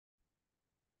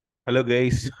Hello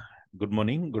guys, good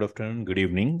morning, good afternoon, good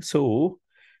evening. So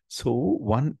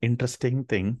one interesting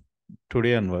thing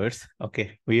today onwards,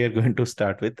 okay, we are going to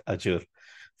start with Azure.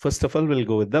 First of all, we'll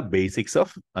go with the basics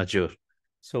of Azure.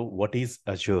 So what is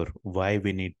Azure? Why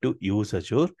we need to use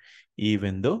Azure,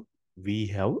 even though we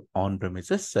have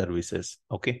on-premises services,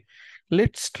 okay?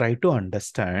 Let's try to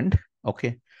understand,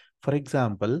 okay? For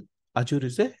example, Azure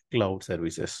is a cloud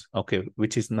services, okay,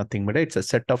 which is nothing but it's a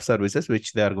set of services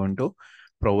which they are going to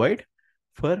provide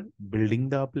for building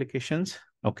the applications.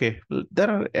 Okay, there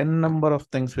are a number of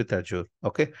things with Azure.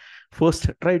 Okay, first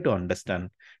try to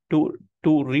understand. To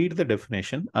read the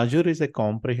definition, Azure is a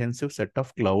comprehensive set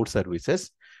of cloud services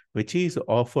which is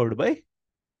offered by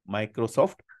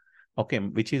Microsoft. Okay,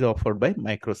 which is offered by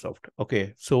Microsoft.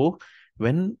 Okay, so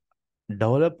when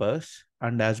developers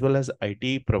and as well as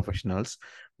IT professionals,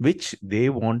 which they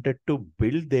wanted to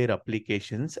build their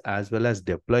applications as well as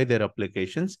deploy their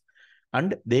applications,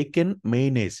 and they can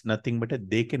manage nothing but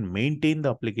they can maintain the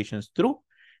applications through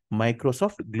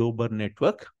Microsoft global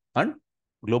network and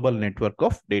global network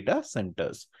of data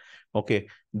centers. Okay,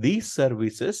 these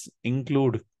services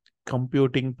include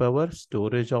computing power,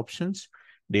 storage options,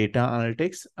 data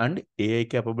analytics, and AI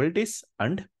capabilities,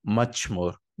 and much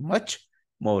more. Much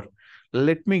more.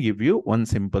 Let me give you one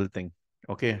simple thing.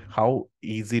 Okay, how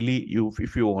easily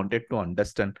if you wanted to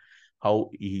understand how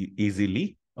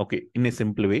easily, okay, in a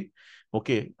simple way,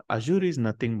 okay, Azure is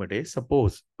nothing but a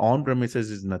suppose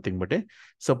on-premises is nothing but a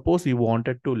suppose you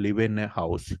wanted to live in a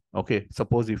house. Okay,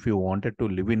 suppose if you wanted to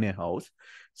live in a house,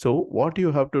 so what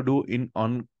you have to do in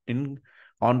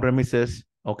on-premises,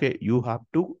 okay, you have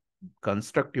to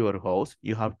construct your house,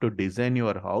 you have to design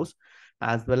your house,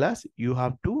 as well as you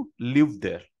have to live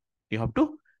there. You have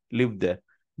to live there.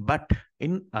 But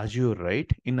in Azure, right?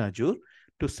 In Azure,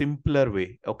 to simpler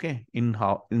way, okay, in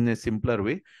a simpler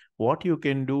way, what you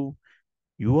can do,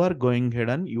 you are going ahead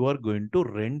and you are going to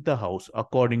rent the house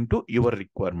according to your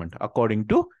requirement, according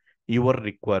to your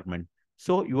requirement.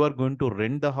 So you are going to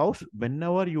rent the house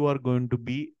whenever you are going to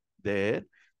be there,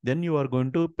 then you are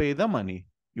going to pay the money.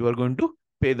 You are going to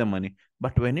pay the money.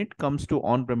 But when it comes to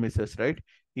on premises, right,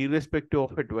 irrespective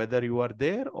of it, whether you are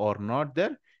there or not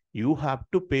there, you have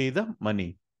to pay the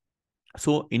money.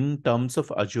 So in terms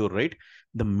of Azure, right,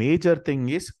 the major thing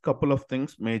is couple of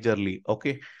things majorly.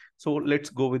 Okay. So let's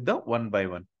go with the one by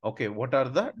one. Okay. What are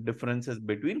the differences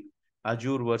between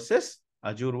Azure versus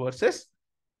Azure versus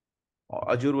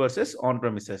Azure versus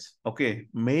on-premises? Okay.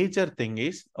 Major thing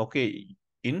is, okay,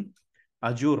 in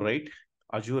Azure, right?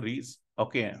 Azure is,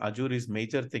 okay, Azure is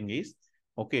major thing is,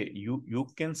 okay, you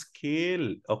can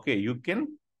scale, okay, you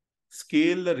can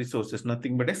scale the resources,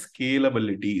 nothing but a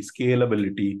scalability.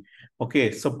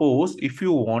 Okay, suppose if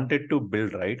you wanted to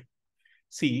build, right,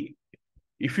 see,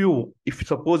 if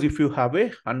suppose if you have a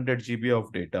 100 GB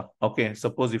of data, okay,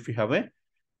 suppose you have a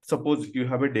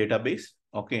database,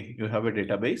 okay, you have a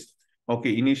database,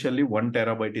 okay, initially 1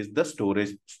 TB is the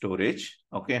storage,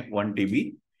 okay, 1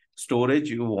 TB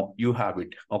storage, you have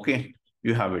it, okay,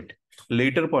 you have it.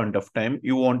 Later point of time,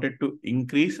 you wanted to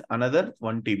increase another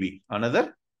 1 TB,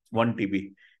 another 1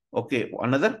 TB, okay,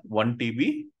 another 1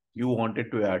 TB you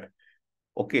wanted to add.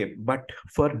 Okay, but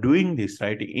for doing this,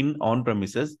 right, in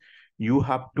on-premises, you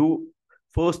have to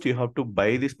first you have to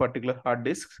buy this particular hard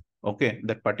disk, okay,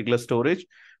 that particular storage,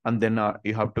 and then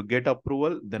you have to get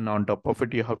approval. Then on top of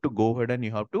it, you have to go ahead and you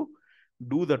have to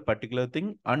do that particular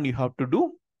thing, and you have to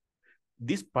do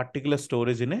this particular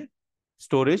storage.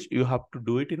 You have to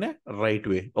do it in a right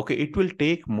way. Okay, it will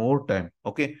take more time.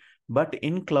 Okay, but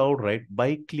in cloud, right,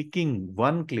 by clicking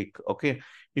one click, okay,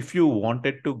 if you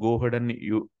wanted to go ahead and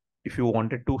if you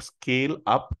wanted to scale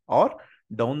up or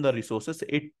down the resources,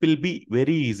 it will be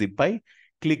very easy by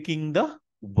clicking the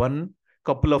one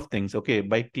couple of things. Okay,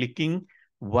 by clicking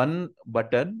one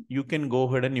button, you can go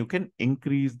ahead and you can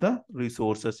increase the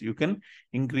resources. You can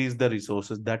increase the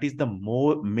resources. That is the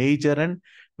more major and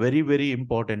very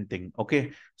important thing.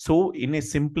 Okay, so in a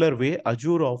simpler way,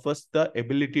 Azure offers the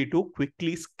ability to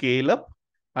quickly scale up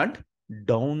and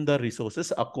down the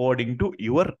resources according to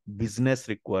your business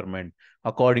requirement,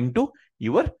 according to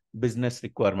your business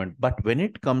requirement. But when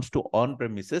it comes to on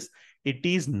premises, it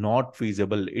is not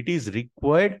feasible. It is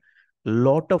required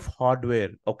lot of hardware.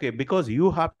 Okay, because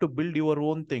you have to build your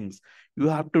own things. You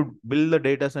have to build the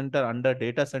data center. Under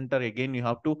data center, again you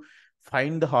have to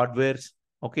find the hardwares,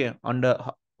 okay, under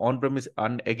on premise,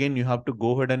 and again you have to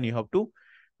go ahead and you have to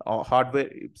hardware.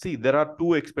 See, there are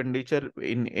two expenditure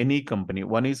in any company.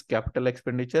 One is capital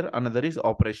expenditure, another is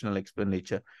operational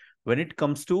expenditure. When it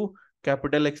comes to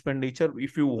capital expenditure,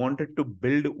 if you wanted to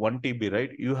build 1 TB,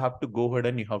 right, you have to go ahead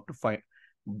and you have to find,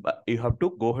 you have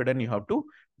to go ahead and you have to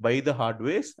buy the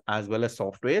hardwares as well as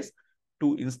softwares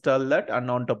to install that,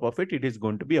 and on top of it, it is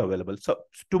going to be available. So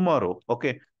tomorrow,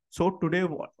 okay. So today,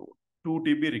 2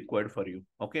 TB required for you.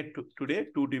 Okay, today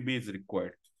 2 TB is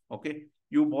required. Okay,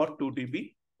 you bought 2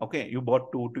 TB. Okay, you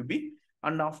bought 2 TB,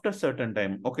 and after certain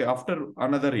time, okay, after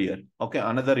another year, okay,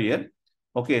 another year,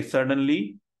 okay,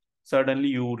 suddenly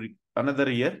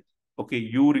another year, okay,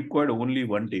 you required only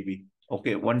 1 TB.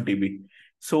 Okay, 1 TB.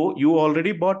 So you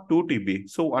already bought 2 TB.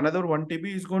 So another 1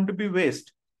 TB is going to be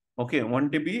waste. Okay, 1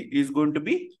 TB is going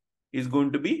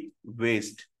to be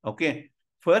waste. Okay,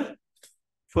 for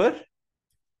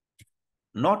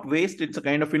not waste. It's a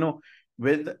kind of,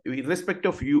 with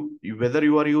irrespective of you, whether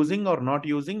you are using or not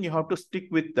using, you have to stick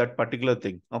with that particular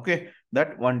thing. Okay,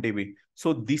 that 1 TB.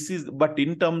 So this is, but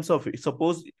in terms of,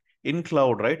 suppose in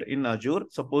cloud, right, in Azure,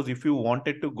 suppose if you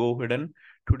wanted to go ahead and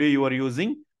today you are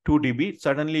using 2 TB,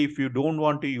 suddenly if you don't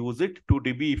want to use it 2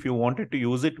 TB, if you wanted to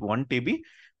use it 1 TB,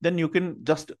 then you can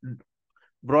just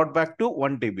brought back to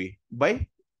 1 TB by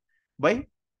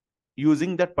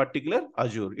using that particular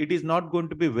Azure. It is not going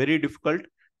to be very difficult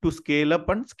to scale up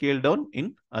and scale down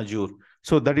in Azure.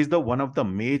 So that is the one of the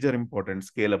major important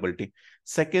scalability.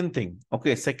 Second thing,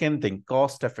 okay, second thing,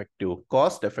 cost effective.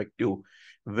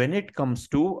 When it comes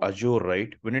to Azure,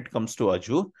 right? When it comes to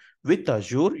Azure, with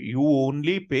Azure, you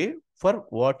only pay for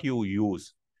what you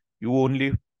use. You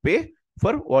only pay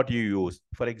for what you use.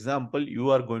 For example, you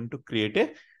are going to create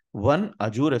a one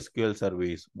Azure SQL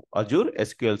service.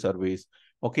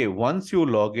 Okay, once you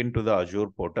log into the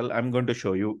Azure portal, I'm going to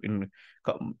show you in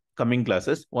coming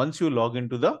classes. Once you log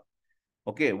into the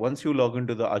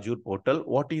Azure portal,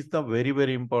 what is the very,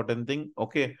 very important thing?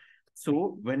 Okay,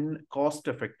 so when cost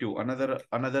effective,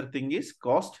 another thing is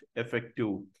cost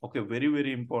effective. Okay, very,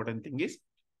 very important thing is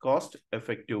cost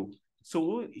effective.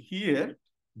 So here,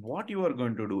 what you are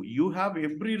going to do, you have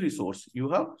every resource.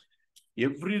 In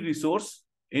every resource,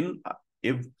 in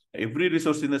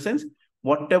the sense,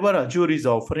 whatever Azure is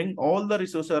offering, all the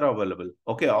resources are available.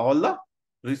 Okay, all the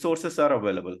resources are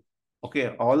available.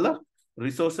 Okay, all the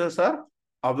resources are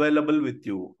available with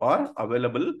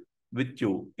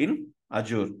you in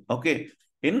Azure. Okay,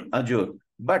 in Azure.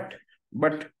 But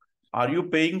are you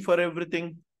paying for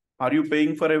everything?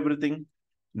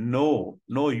 No,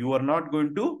 you are not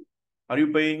going to. Are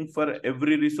you paying for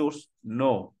every resource?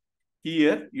 No.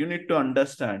 Here, you need to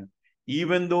understand,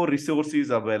 even though resource is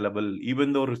available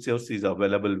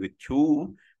with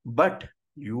you, but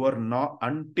you are not,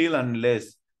 until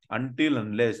unless,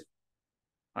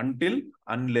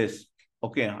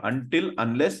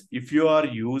 if you are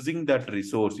using that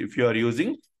resource,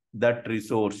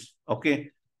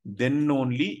 okay, then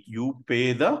only you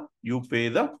pay the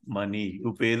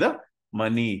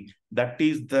money. That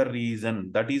is the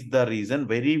reason,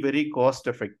 very, very cost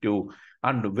effective.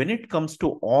 And when it comes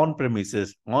to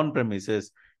on-premises,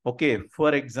 okay,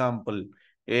 for example,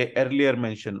 earlier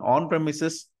mentioned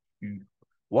on-premises,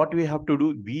 what we have to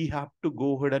do, we have to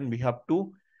go ahead and we have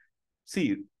to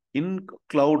see in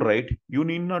cloud, right? You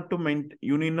need not to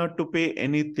pay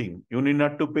anything.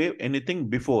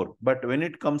 Before. But when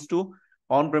it comes to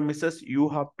on-premises, you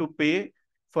have to pay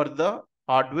for the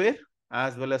hardware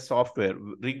as well as software,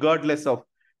 regardless of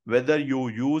whether you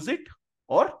use it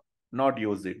or not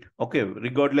use it. Okay,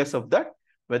 regardless of that,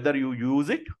 whether you use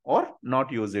it or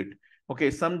not use it. Okay,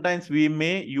 sometimes we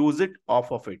may use it off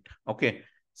of it. Okay,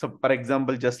 so for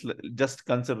example, just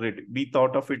consider it. We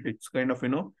thought of it. It's kind of,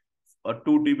 2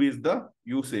 TB is the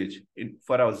usage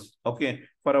for us. Okay,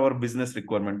 for our business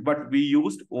requirement, but we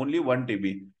used only 1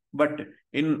 TB. But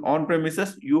in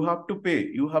on-premises, you have to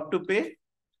pay.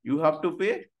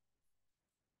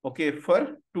 Okay,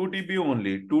 for 2 TB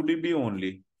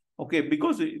only. Okay,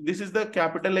 because this is the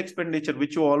capital expenditure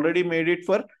which you already made it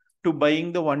for to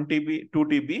buying the 1 TB, 2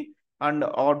 TB and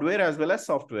hardware as well as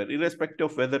software. Irrespective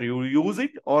of whether you use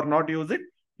it or not use it,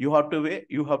 you have to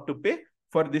pay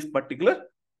for this particular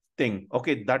thing.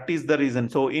 Okay, that is the reason.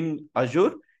 So in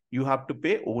Azure, you have to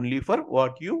pay only for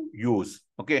what you use.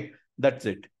 Okay, that's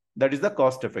it. That is the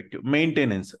cost effective.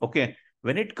 Maintenance. Okay,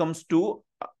 when it comes to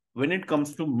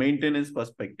maintenance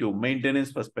perspective,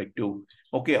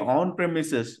 okay, on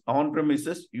premises,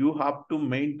 you have to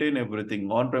maintain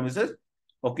everything. On premises,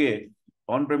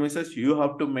 you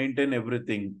have to maintain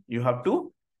everything.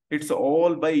 It's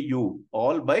all by you.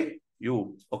 Okay,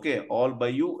 all by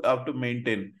you have to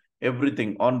maintain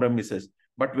everything on premises.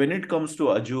 But when it comes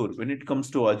to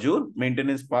Azure,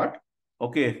 maintenance part,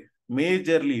 okay,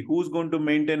 majorly, who's going to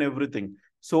maintain everything?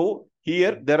 So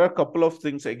here, there are a couple of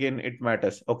things, again, it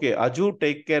matters. Okay, Azure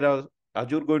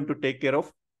going to take care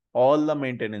of all the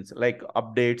maintenance, like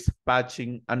updates,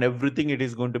 patching, and everything. It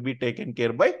is going to be taken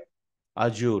care by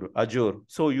Azure.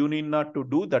 So you need not to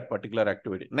do that particular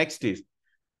activity. Next thing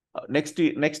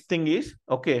is,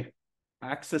 okay,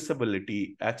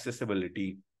 accessibility.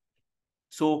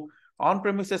 So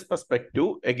on-premises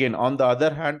perspective, again, on the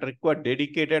other hand, require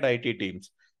dedicated IT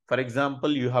teams. For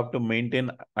example, you have to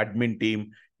maintain admin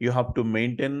team, you have to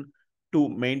maintain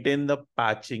the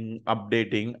patching,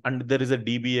 updating, and there is a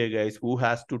DBA guys who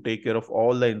has to take care of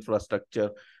all the infrastructure.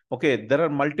 Okay, there are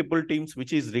multiple teams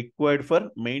which is required for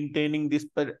maintaining this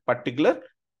particular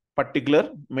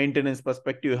maintenance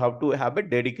perspective. You have to have a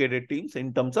dedicated teams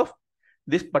in terms of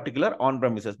this particular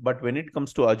on-premises. But when it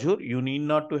comes to Azure, you need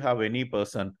not to have any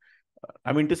person.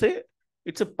 I mean to say,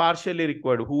 it's a partially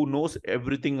required who knows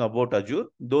everything about Azure.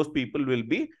 Those people will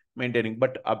be maintaining,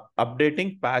 but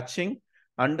updating, patching,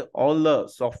 and all the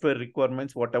software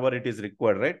requirements, whatever it is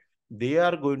required, right? They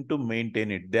are going to maintain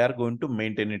it. They are going to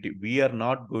maintain it. We are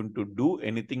not going to do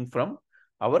anything from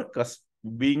our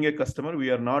being a customer. We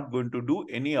are not going to do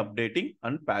any updating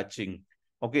and patching.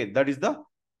 Okay, that is the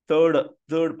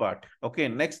third part. Okay,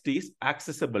 next is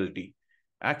accessibility.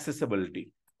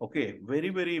 Okay,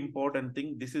 very important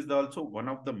thing. This is also one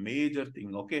of the major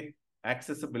thing. Okay,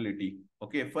 accessibility.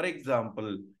 Okay, for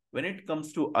example, when it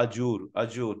comes to Azure,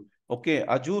 okay,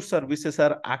 Azure services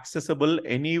are accessible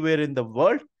anywhere in the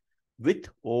world with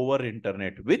over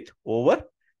internet.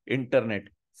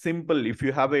 Simple. If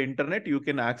you have an internet, you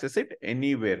can access it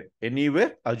anywhere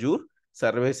Azure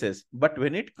services. But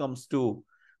when it comes to,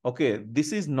 okay,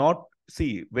 this is not,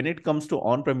 see, when it comes to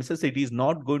on-premises, it is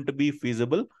not going to be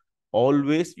feasible.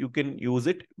 Always you can use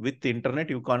it with internet.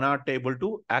 You cannot able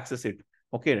to access it.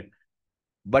 Okay.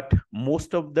 But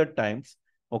most of the times,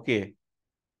 okay,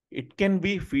 it can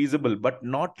be feasible, but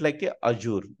not like a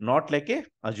Azure.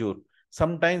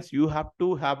 Sometimes you have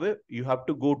to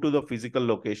go to the physical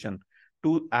location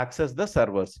to access the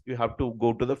servers. You have to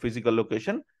go to the physical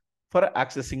location for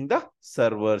accessing the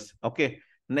servers. Okay.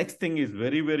 Next thing is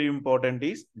very important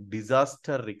is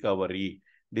disaster recovery.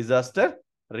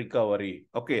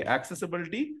 Okay.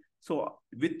 Accessibility. So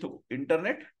with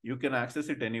internet, you can access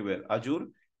it anywhere. Azure.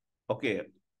 Okay.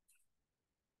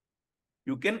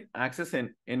 You can access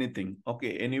anything,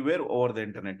 okay, anywhere over the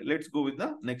internet. Let's go with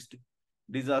the next.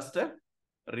 Disaster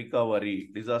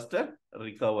recovery.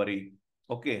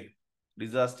 Okay,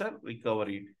 disaster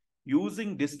recovery.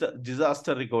 Using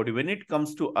disaster recovery, when it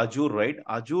comes to Azure, right?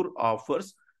 Azure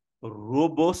offers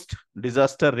robust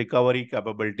disaster recovery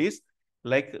capabilities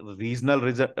like regional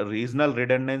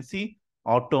redundancy,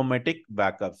 automatic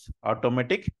backups.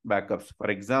 For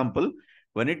example,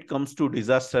 when it comes to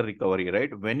disaster recovery,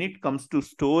 right? When it comes to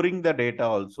storing the data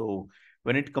also,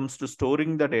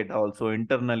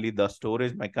 internally, the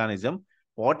storage mechanism,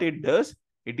 what it does,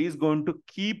 it is going to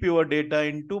keep your data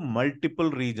into multiple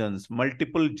regions,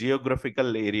 multiple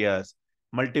geographical areas,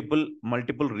 multiple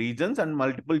regions and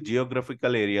multiple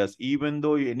geographical areas. Even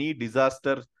though any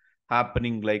disaster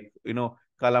happening, like,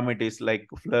 calamities like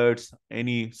floods,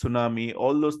 any tsunami,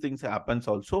 all those things happens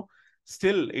also,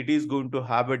 still it is going to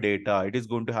have a data. It is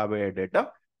going to have a data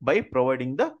by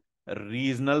providing the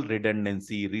regional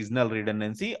redundancy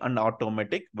and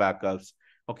automatic backups.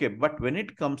 Okay, but when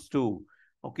it comes to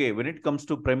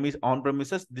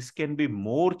on-premises, this can be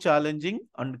more challenging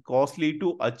and costly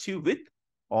to achieve with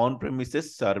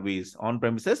on-premises service. And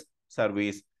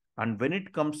when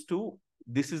it comes to,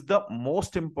 this is the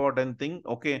most important thing.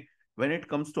 Okay, when it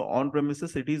comes to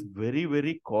on-premises, it is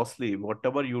very costly,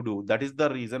 whatever you do. That is the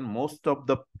reason most of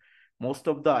the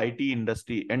IT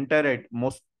industry,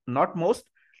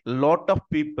 lot of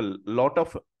people, lot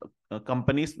of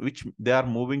companies, which they are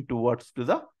moving towards to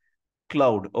the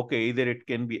cloud. Okay, either it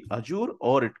can be Azure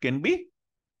or it can be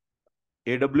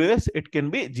AWS, it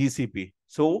can be GCP.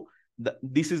 So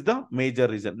this is the major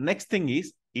reason. Next thing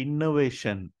is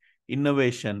innovation.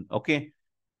 Okay,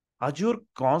 Azure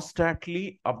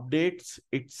constantly updates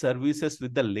its services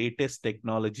with the latest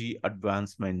technology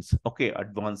advancements. Okay,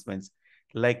 advancements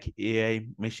like AI,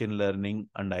 machine learning,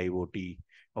 and IoT.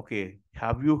 Okay,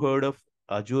 have you heard of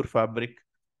Azure Fabric?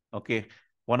 Okay,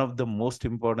 one of the most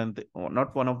important,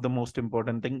 not one of the most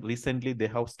important thing. Recently, they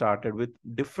have started with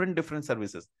different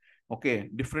services. Okay,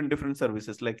 different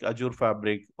services like Azure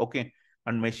Fabric. Okay,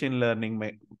 and machine learning,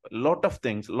 lot of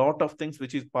things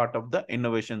which is part of the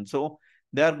innovation. So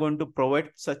they are going to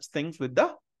provide such things with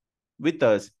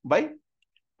us by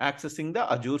accessing the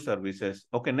Azure services.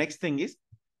 Okay, next thing is,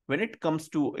 when it comes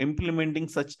to implementing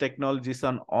such technologies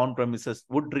on-premises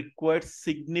would require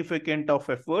significant of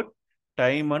effort,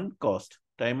 time and cost.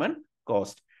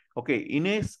 Okay, in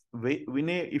a way,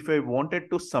 if I wanted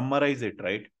to summarize it,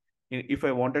 right? If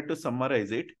I wanted to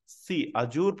summarize it, see,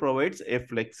 Azure provides a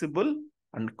flexible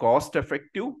and cost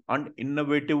effective and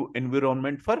innovative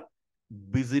environment for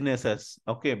businesses.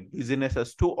 Okay,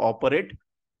 businesses to operate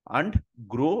and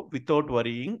grow without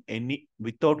worrying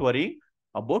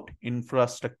about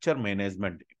infrastructure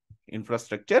management.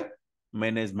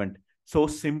 So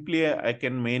simply I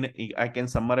can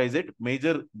summarize it.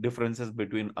 Major differences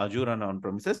between Azure and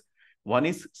on-premises. One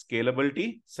is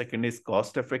scalability, second is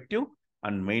cost effective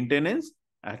and maintenance,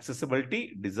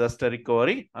 accessibility, disaster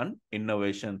recovery, and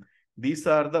innovation. These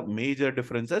are the major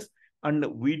differences. And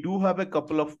we do have a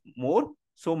couple of more.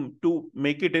 So to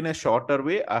make it in a shorter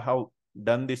way, I have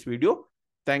done this video.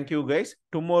 Thank you guys.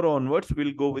 Tomorrow onwards,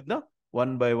 we'll go with the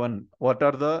one by one. What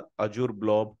are the Azure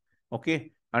blob?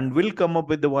 Okay. And we'll come up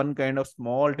with the one kind of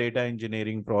small data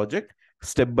engineering project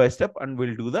step by step, and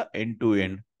we'll do the end to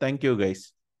end. Thank you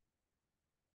guys.